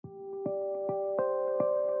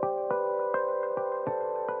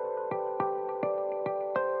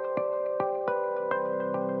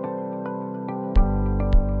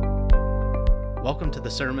Welcome to the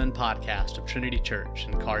Sermon Podcast of Trinity Church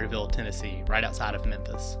in Collierville, Tennessee, right outside of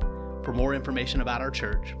Memphis. For more information about our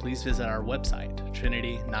church, please visit our website,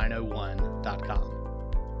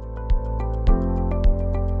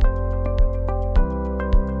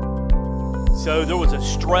 trinity901.com. So there was a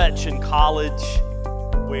stretch in college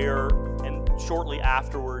and shortly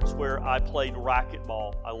afterwards, where I played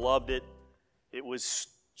racquetball. I loved it. It was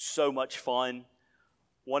so much fun.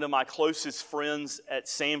 One of my closest friends at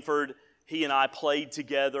Sanford, he and I played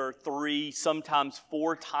together 3, sometimes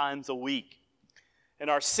 4 times a week. In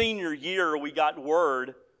our senior year, we got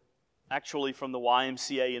word, actually from the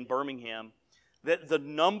YMCA in Birmingham, that the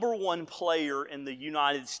number 1 player in the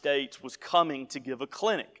United States was coming to give a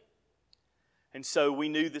clinic. And so we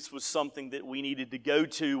knew this was something that we needed to go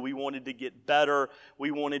to. We wanted to get better.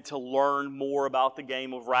 We wanted to learn more about the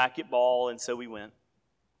game of racquetball, and so we went.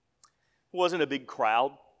 It wasn't a big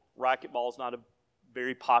crowd. Racquetball is not a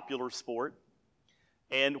very popular sport.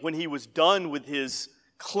 And when he was done with his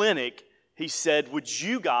clinic, he said, "Would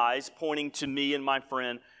you guys," pointing to me and my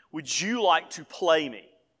friend, "would you like to play me?"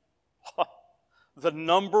 The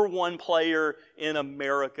number 1 player in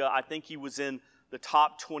America. I think he was in the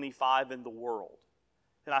top 25 in the world.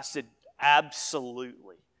 And I said,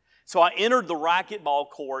 absolutely. So I entered the racquetball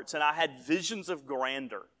courts and I had visions of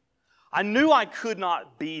grandeur. I knew I could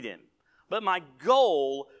not beat him, but my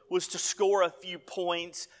goal was to score a few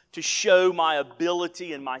points, to show my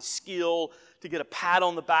ability and my skill, to get a pat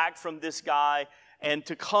on the back from this guy, and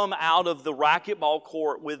to come out of the racquetball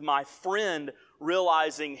court with my friend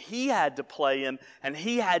realizing he had to play him and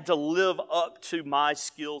he had to live up to my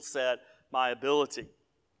skill set, my ability.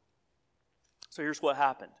 So here's what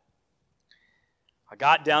happened. I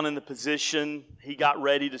got down in the position. He got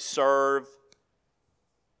ready to serve.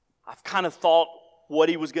 I've kind of thought what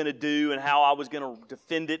he was going to do and how I was going to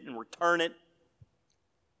defend it and return it.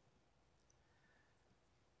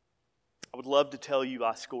 I would love to tell you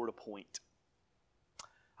I scored a point.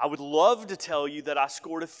 I would love to tell you that I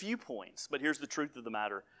scored a few points, but here's the truth of the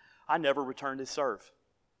matter. I never returned his serve.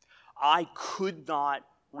 I could not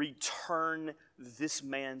return this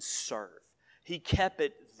man's serve. He kept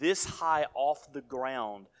it this high off the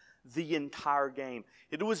ground the entire game.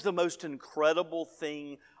 It was the most incredible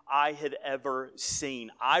thing I had ever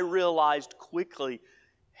seen. I realized quickly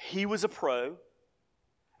he was a pro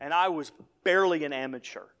and I was barely an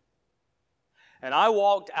amateur. And I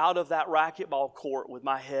walked out of that racquetball court with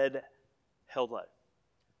my head held low.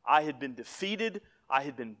 I had been defeated. I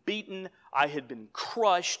had been beaten. I had been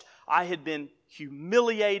crushed. I had been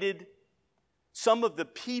humiliated. Some of the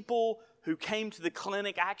people who came to the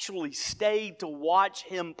clinic actually stayed to watch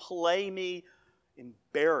him play me,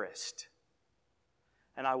 embarrassed.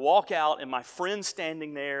 And I walk out and my friend's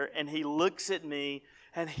standing there and he looks at me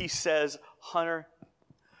and he says, "Hunter,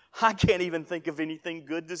 I can't even think of anything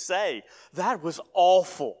good to say. That was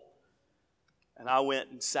awful." And I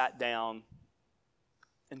went and sat down,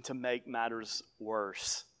 and to make matters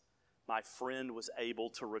worse, my friend was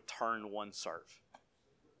able to return 1 serve.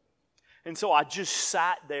 And so I just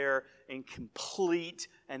sat there in complete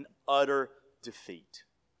and utter defeat.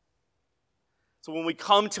 So when we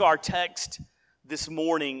come to our text this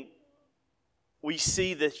morning, we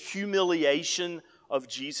see the humiliation of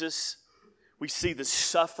Jesus. We see the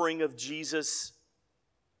suffering of Jesus.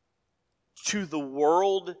 To the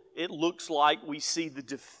world, it looks like we see the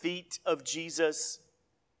defeat of Jesus.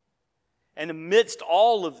 And amidst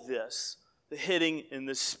all of this, the hitting and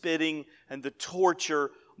the spitting and the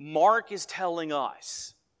torture, Mark is telling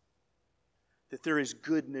us that there is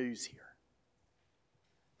good news here.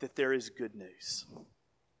 That there is good news.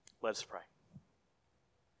 Let us pray.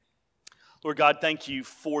 Lord God, thank you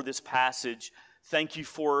for this passage. Thank you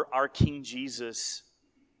for our King Jesus.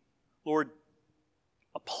 Lord,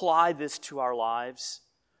 apply this to our lives.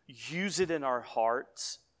 Use it in our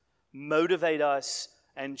hearts. Motivate us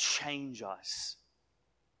and change us.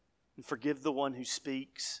 And forgive the one who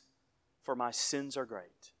speaks, for my sins are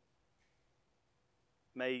great.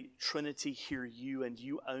 May Trinity hear you and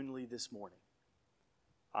you only this morning.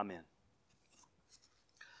 Amen.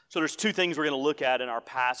 So there's 2 things we're going to look at in our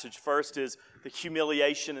passage. First is the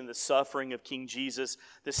humiliation and the suffering of King Jesus.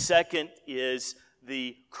 The second is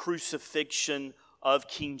the crucifixion of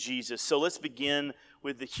King Jesus. So let's begin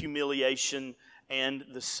with the humiliation and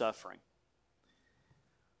the suffering.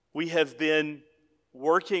 We have been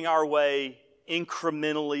working our way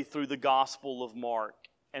incrementally through the Gospel of Mark,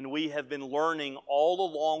 and we have been learning all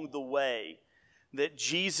along the way that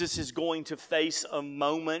Jesus is going to face a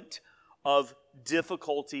moment of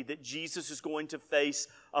difficulty, that Jesus is going to face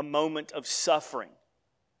a moment of suffering.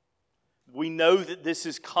 We know that this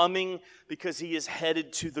is coming because he is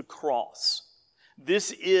headed to the cross.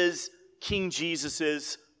 This is King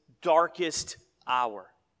Jesus' darkest hour.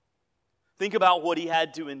 Think about what he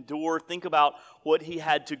had to endure. Think about what he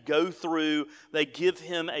had to go through. They give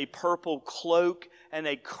him a purple cloak and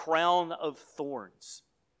a crown of thorns.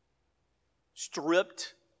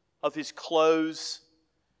 Stripped of his clothes,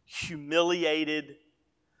 humiliated,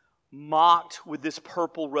 mocked with this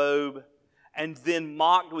purple robe, and then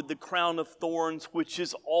mocked with the crown of thorns, which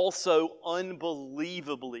is also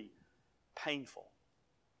unbelievably painful.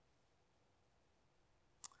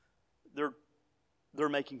 They're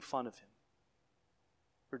making fun of him.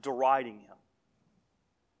 They're deriding him.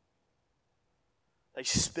 They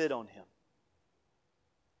spit on him.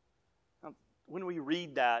 Now, when we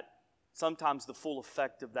read that, sometimes the full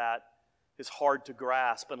effect of that is hard to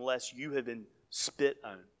grasp unless you have been spit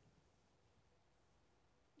on.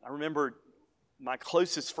 I remember my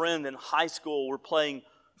closest friend in high school were playing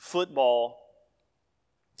football,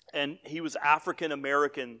 and he was African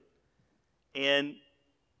American, and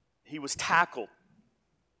he was tackled.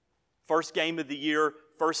 First game of the year,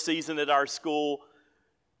 first season at our school,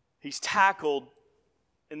 he's tackled,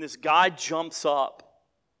 and this guy jumps up,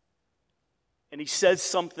 and he says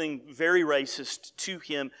something very racist to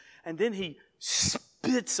him, and then he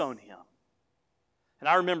spits on him. And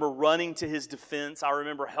I remember running to his defense. I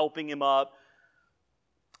remember helping him up.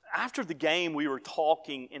 After the game, we were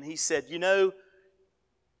talking, and he said, you know,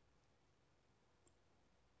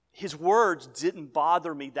 his words didn't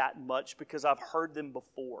bother me that much because I've heard them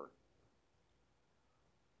before.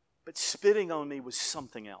 But spitting on me was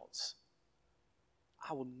something else.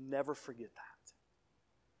 I will never forget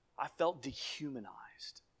that. I felt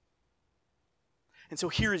dehumanized. And so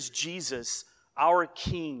here is Jesus, our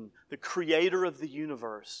King, the creator of the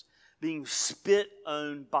universe, being spit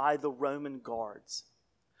on by the Roman guards,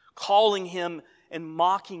 calling him in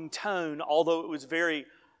mocking tone, although there was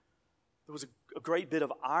a great bit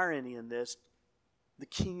of irony in this, the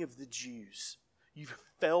King of the Jews. You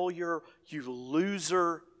failure, you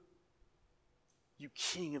loser, you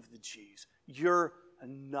King of the Jews. You're a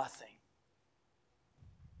nothing.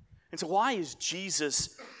 And so why is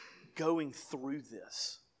Jesus going through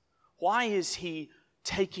this? Why is he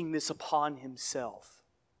taking this upon himself?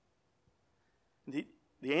 The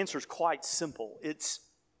answer is quite simple. It's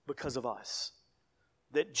because of us.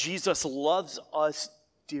 That Jesus loves us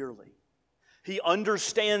dearly. He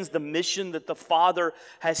understands the mission that the Father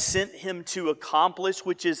has sent him to accomplish,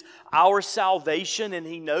 which is our salvation. And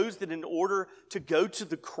he knows that in order to go to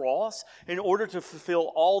the cross, in order to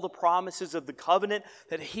fulfill all the promises of the covenant,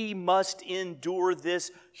 that he must endure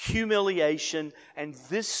this humiliation and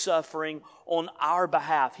this suffering on our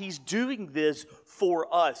behalf. He's doing this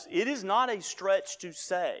for us. It is not a stretch to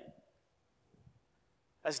say,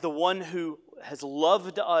 as the one who has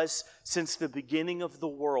loved us since the beginning of the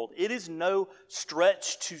world, it is no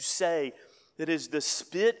stretch to say that as the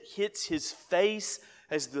spit hits his face,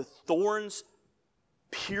 as the thorns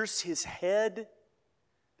pierce his head,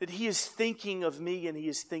 that he is thinking of me and he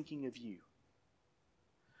is thinking of you.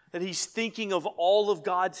 That he's thinking of all of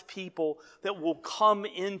God's people that will come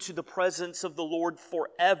into the presence of the Lord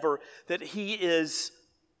forever, that he is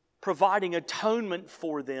providing atonement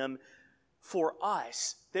for them, for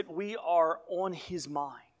us, that we are on his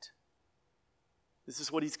mind. This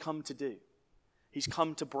is what he's come to do. He's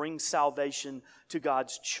come to bring salvation to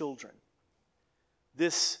God's children.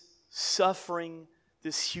 This suffering,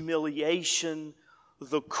 this humiliation,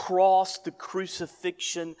 the cross, the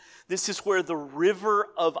crucifixion, this is where the river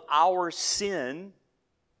of our sin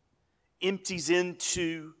empties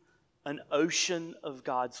into an ocean of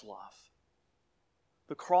God's love.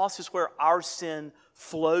 The cross is where our sin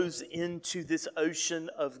flows into this ocean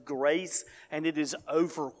of grace, and it is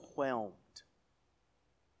overwhelmed.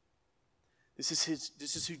 This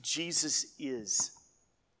is who Jesus is.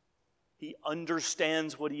 He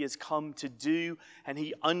understands what he has come to do, and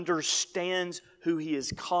he understands who he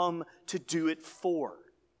has come to do it for.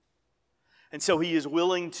 And so he is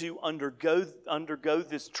willing to undergo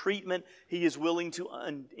this treatment. He is willing to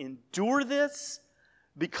endure this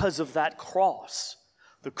because of that cross.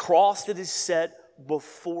 The cross that is set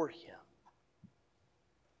before him.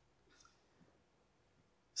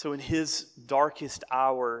 So in his darkest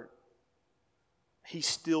hour, he's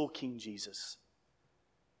still King Jesus.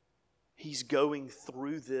 He's going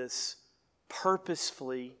through this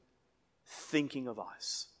purposefully thinking of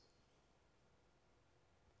us.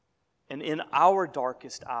 And in our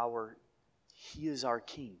darkest hour, he is our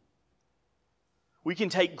King. We can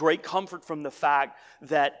take great comfort from the fact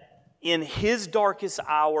that in his darkest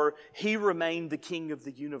hour, he remained the King of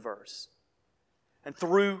the universe. And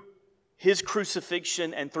through His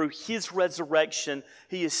crucifixion and through His resurrection,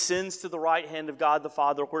 He ascends to the right hand of God the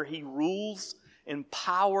Father, where He rules in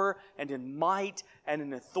power and in might and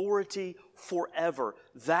in authority forever.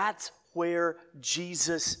 That's where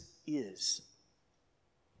Jesus is.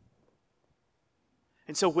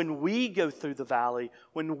 And so when we go through the valley,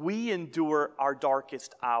 when we endure our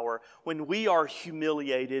darkest hour, when we are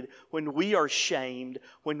humiliated, when we are shamed,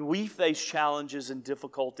 when we face challenges and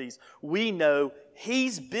difficulties, we know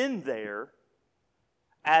He's been there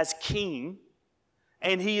as King,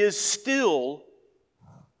 and He is still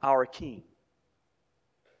our King.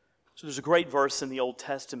 So there's a great verse in the Old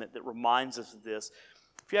Testament that reminds us of this.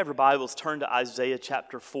 If you have your Bibles, turn to Isaiah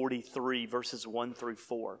chapter 43, verses 1 through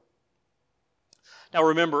 4. Now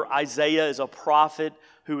remember, Isaiah is a prophet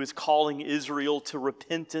who is calling Israel to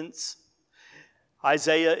repentance.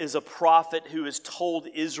 Isaiah is a prophet who has told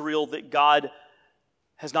Israel that God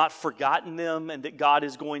has not forgotten them and that God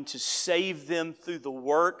is going to save them through the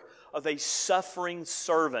work of a suffering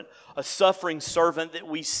servant that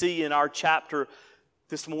we see in our chapter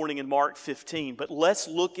this morning in Mark 15. But let's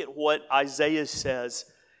look at what Isaiah says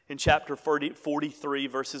in chapter 43,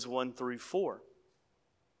 verses 1 through 4.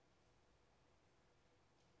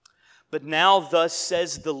 But now thus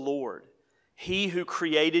says the Lord, He who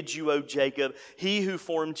created you, O Jacob, He who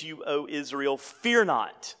formed you, O Israel, fear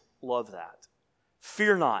not. Love that.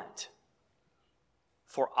 Fear not,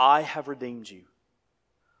 for I have redeemed you.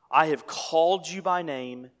 I have called you by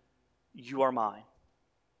name. You are mine.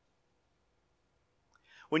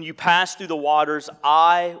 When you pass through the waters,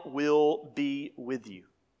 I will be with you.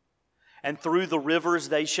 And through the rivers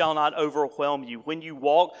they shall not overwhelm you. When you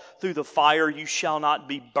walk through the fire, you shall not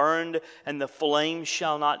be burned, and the flame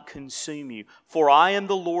shall not consume you. For I am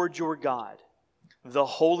the Lord your God, the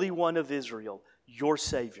Holy One of Israel, your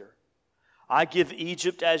Savior. I give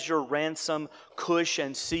Egypt as your ransom, Cush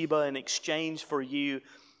and Seba in exchange for you.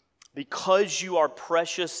 Because you are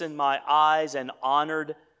precious in my eyes and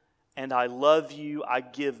honored, and I love you, I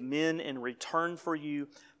give men in return for you,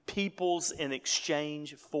 peoples in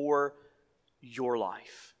exchange for your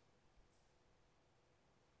life.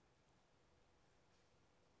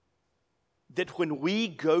 That when we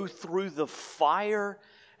go through the fire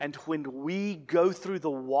and when we go through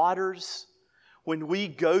the waters, when we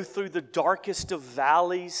go through the darkest of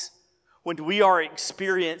valleys, when we are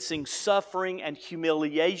experiencing suffering and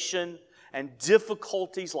humiliation and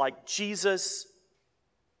difficulties like Jesus,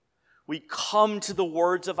 we come to the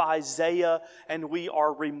words of Isaiah and we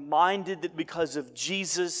are reminded that because of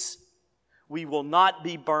Jesus, we will not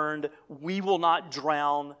be burned, we will not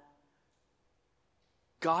drown.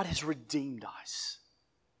 God has redeemed us.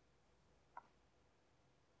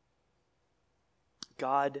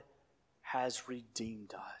 God has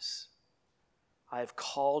redeemed us. I have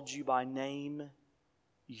called you by name.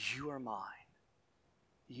 You are mine.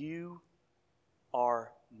 You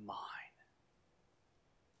are mine.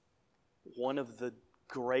 One of the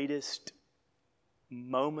greatest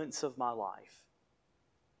moments of my life.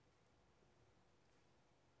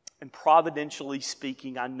 And providentially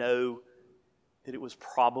speaking, I know that it was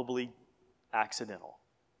probably accidental.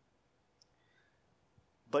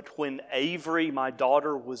 But when Avery, my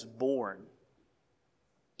daughter, was born,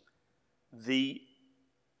 the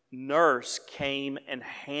nurse came and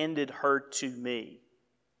handed her to me.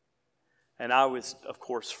 And I was, of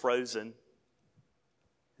course, frozen.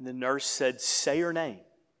 And the nurse said, "Say her name."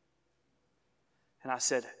 And I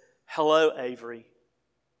said, "Hello, Avery."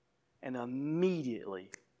 And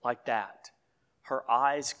immediately, like that, her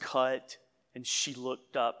eyes cut and she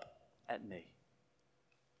looked up at me.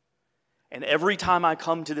 And every time I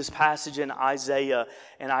come to this passage in Isaiah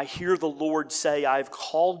and I hear the Lord say, "I have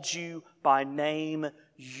called you by name,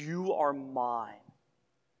 you are mine,"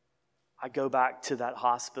 I go back to that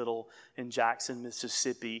hospital in Jackson,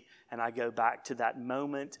 Mississippi, and I go back to that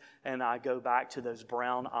moment, and I go back to those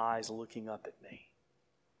brown eyes looking up at me.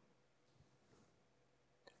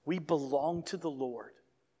 We belong to the Lord.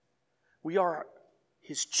 We are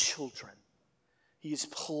His children. He has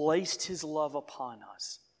placed His love upon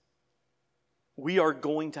us. We are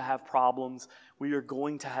going to have problems. We are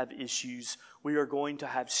going to have issues. We are going to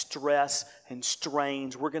have stress and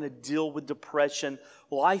strains. We're going to deal with depression.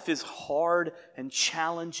 Life is hard and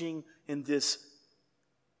challenging in this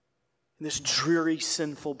dreary,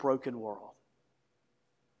 sinful, broken world.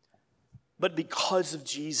 But because of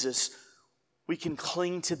Jesus, we can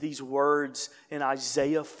cling to these words in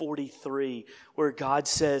Isaiah 43, where God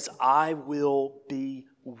says, "I will be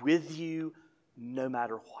with you no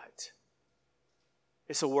matter what."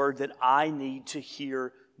 It's a word that I need to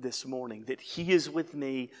hear this morning, that He is with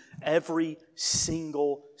me every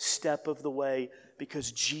single step of the way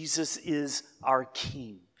because Jesus is our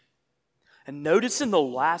King. And notice in the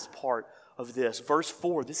last part of this, verse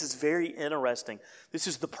 4, this is very interesting. This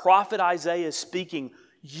is the prophet Isaiah speaking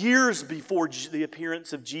years before the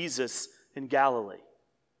appearance of Jesus in Galilee.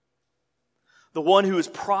 The one who has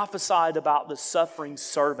prophesied about the suffering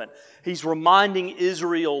servant. He's reminding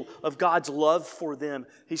Israel of God's love for them.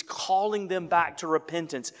 He's calling them back to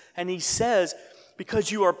repentance. And He says, because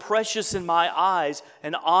you are precious in my eyes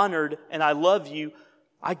and honored and I love you,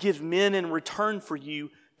 I give men in return for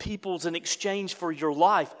you, peoples in exchange for your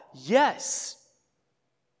life. Yes.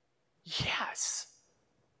 Yes.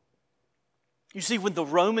 You see, when the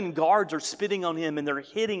Roman guards are spitting on Him and they're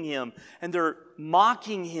hitting Him and they're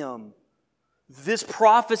mocking Him, this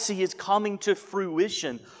prophecy is coming to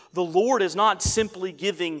fruition. The Lord is not simply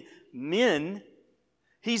giving men,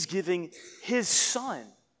 He's giving His Son.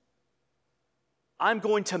 I'm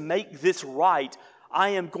going to make this right. I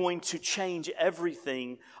am going to change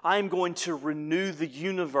everything. I am going to renew the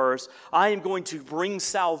universe. I am going to bring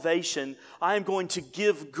salvation. I am going to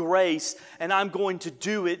give grace. And I'm going to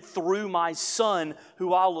do it through my Son,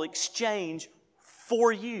 who I will exchange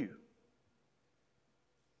for you.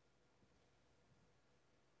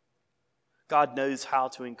 God knows how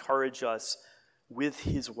to encourage us with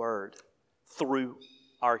His Word through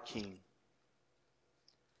our King.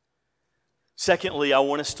 Secondly, I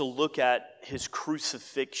want us to look at His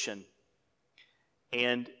crucifixion.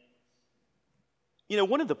 And,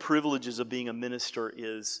 one of the privileges of being a minister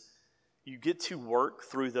is you get to work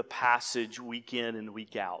through the passage week in and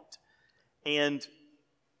week out. And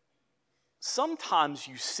sometimes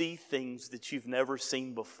you see things that you've never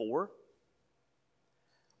seen before,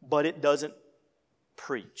 but it doesn't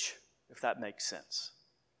preach, if that makes sense.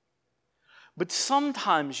 But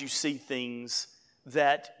sometimes you see things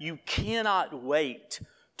that you cannot wait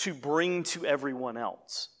to bring to everyone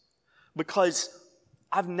else. Because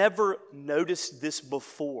I've never noticed this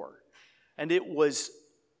before. And it was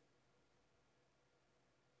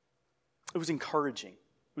encouraging.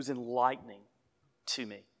 It was enlightening to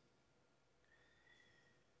me.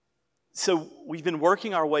 So we've been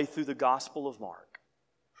working our way through the Gospel of Mark,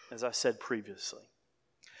 as I said previously.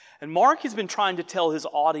 And Mark has been trying to tell his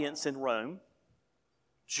audience in Rome,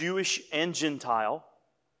 Jewish and Gentile,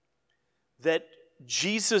 that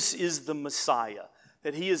Jesus is the Messiah,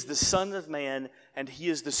 that He is the Son of Man and He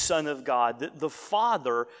is the Son of God, that the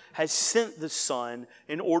Father has sent the Son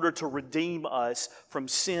in order to redeem us from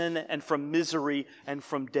sin and from misery and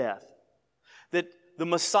from death. That the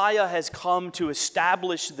Messiah has come to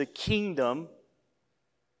establish the kingdom,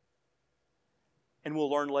 and we'll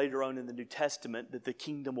learn later on in the New Testament that the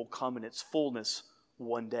kingdom will come in its fullness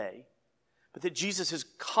one day. But that Jesus has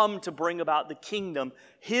come to bring about the kingdom,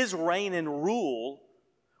 His reign and rule,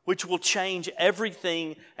 which will change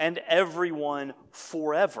everything and everyone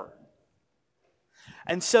forever.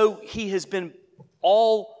 And so He has been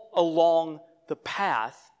all along the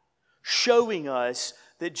path showing us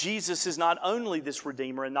that Jesus is not only this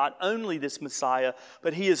Redeemer and not only this Messiah,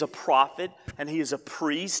 but He is a prophet and He is a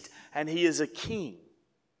priest and He is a king.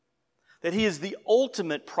 That He is the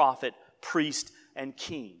ultimate prophet, priest, and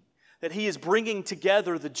king. That He is bringing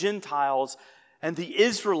together the Gentiles and the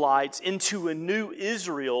Israelites into a new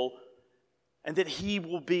Israel, and that He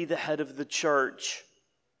will be the head of the church.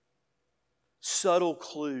 Subtle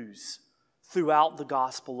clues throughout the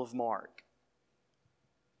Gospel of Mark.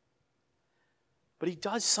 But He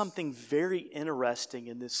does something very interesting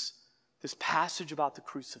in this passage about the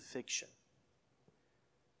crucifixion.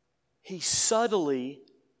 He subtly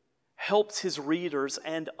helps His readers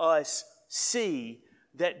and us see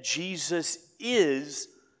that Jesus is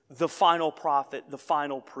the final prophet, the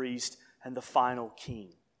final priest, and the final king.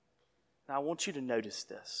 Now I want you to notice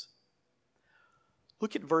this.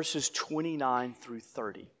 Look at verses 29 through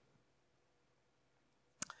 30.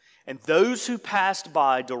 And those who passed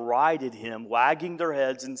by derided Him, wagging their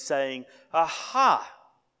heads and saying, "Aha!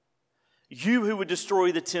 You who would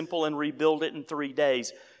destroy the temple and rebuild it in 3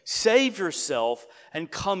 days, save yourself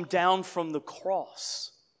and come down from the cross."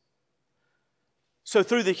 So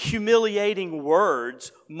through the humiliating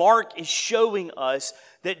words, Mark is showing us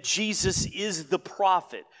that Jesus is the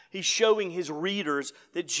prophet. He's showing his readers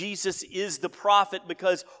that Jesus is the prophet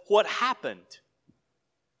because what happened?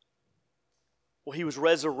 Well, He was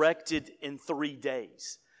resurrected in 3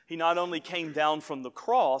 days. He not only came down from the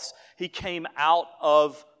cross, He came out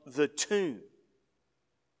of the tomb.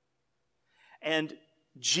 And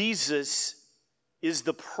Jesus is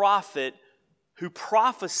the prophet who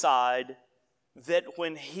prophesied that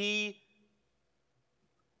when He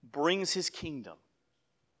brings His kingdom,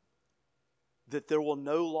 that there will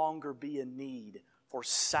no longer be a need for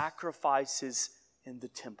sacrifices in the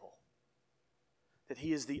temple. That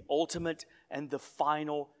He is the ultimate and the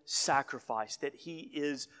final sacrifice. That He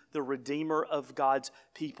is the Redeemer of God's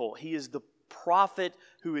people. He is the prophet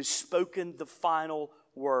who has spoken the final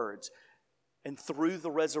words. And through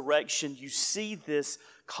the resurrection, you see this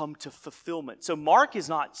come to fulfillment. So Mark has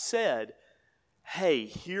not said, hey,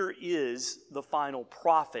 here is the final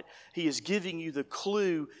prophet. He is giving you the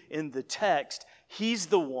clue in the text. He's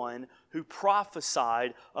the one who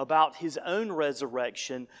prophesied about His own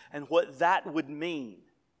resurrection and what that would mean.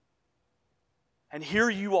 And here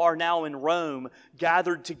you are now in Rome,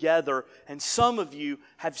 gathered together, and some of you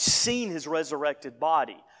have seen His resurrected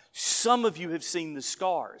body. Some of you have seen the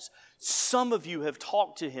scars. Some of you have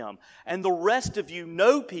talked to Him. And the rest of you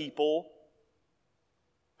know people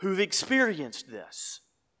who've experienced this.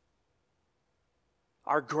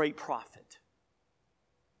 Our great prophet.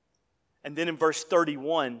 And then in verse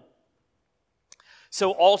 31,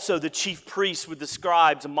 so also the chief priests with the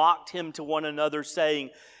scribes mocked Him to one another, saying,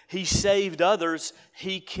 He saved others,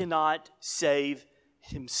 He cannot save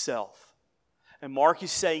Himself. And Mark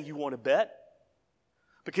is saying, you want to bet?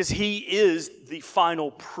 Because He is the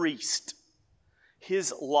final priest.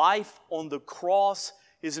 His life on the cross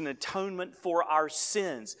is an atonement for our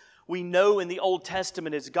sins. We know in the Old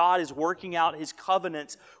Testament, as God is working out His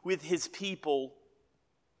covenants with His people,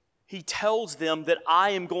 He tells them that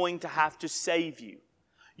I am going to have to save you.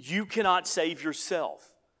 You cannot save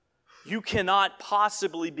yourself. You cannot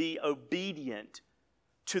possibly be obedient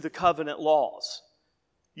to the covenant laws.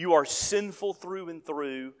 You are sinful through and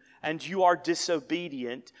through, and you are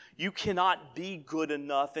disobedient. You cannot be good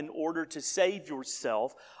enough in order to save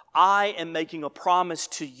yourself. I am making a promise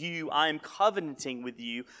to you. I am covenanting with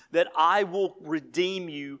you that I will redeem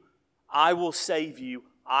you. I will save you.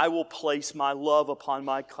 I will place my love upon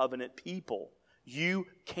my covenant people. You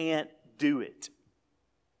can't do it.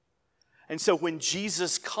 And so when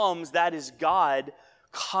Jesus comes, that is God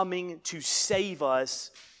coming to save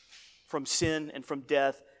us from sin and from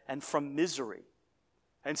death and from misery.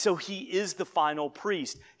 And so He is the final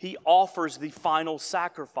priest. He offers the final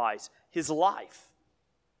sacrifice, His life.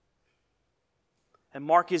 And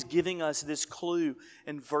Mark is giving us this clue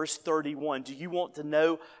in verse 31. Do you want to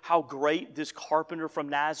know how great this carpenter from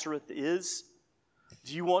Nazareth is?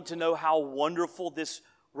 Do you want to know how wonderful this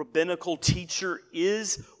rabbinical teacher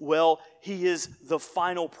is? Well, he is the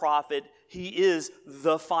final prophet. He is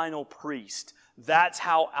the final priest. That's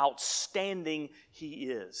how outstanding he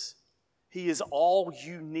is. He is all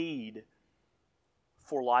you need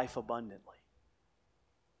for life abundantly.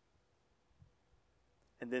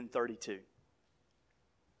 And then 32.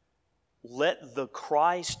 Let the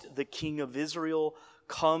Christ, the King of Israel,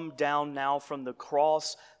 come down now from the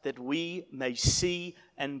cross that we may see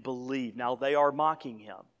and believe. Now they are mocking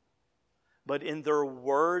Him. But in their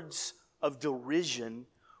words of derision,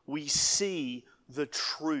 we see the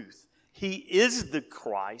truth. He is the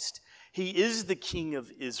Christ. He is the King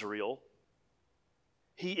of Israel.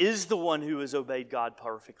 He is the one who has obeyed God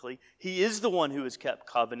perfectly. He is the one who has kept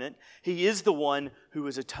covenant. He is the one who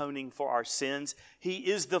is atoning for our sins. He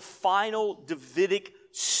is the final Davidic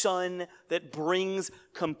Son that brings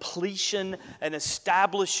completion and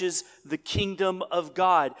establishes the kingdom of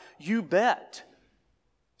God. You bet.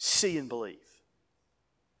 See and believe.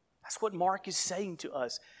 That's what Mark is saying to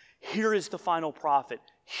us. Here is the final prophet.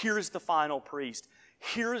 Here is the final priest.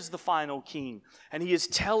 Here is the final king. And he is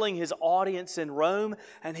telling his audience in Rome,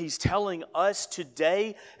 and he's telling us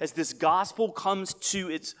today as this gospel comes to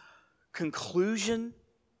its conclusion,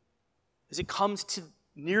 as it comes to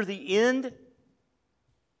near the end,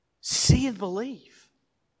 see and believe.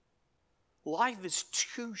 Life is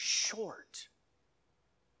too short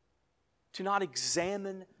to not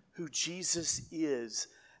examine who Jesus is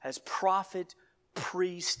as prophet,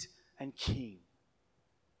 priest, and king.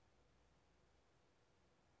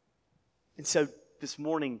 And so this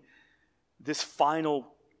morning, this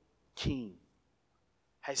final king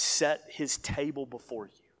has set his table before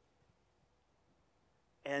you.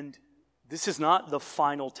 And this is not the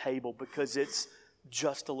final table because it's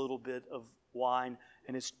just a little bit of wine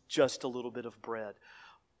and it's just a little bit of bread.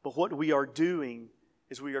 But what we are doing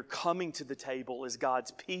is we are coming to the table as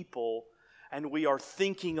God's people, and we are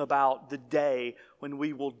thinking about the day when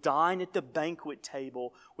we will dine at the banquet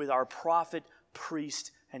table with our prophet,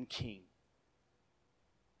 priest, and king.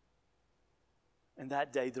 And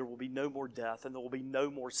that day there will be no more death, and there will be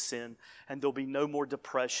no more sin, and there will be no more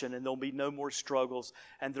depression, and there will be no more struggles,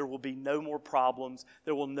 and there will be no more problems.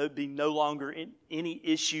 There will be no longer any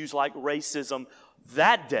issues like racism.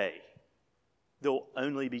 That day, there will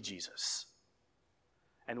only be Jesus.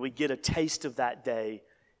 And we get a taste of that day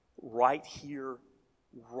right here,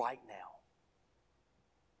 right now.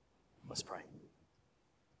 Let's pray.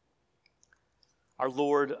 Our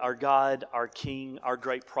Lord, our God, our King, our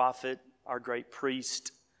great prophet, our great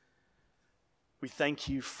priest, we thank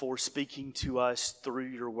you for speaking to us through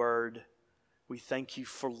your word. We thank you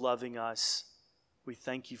for loving us. We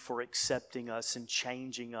thank you for accepting us and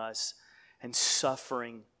changing us and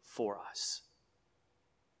suffering for us.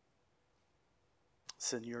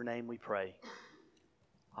 It's in your name we pray.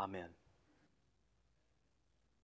 Amen.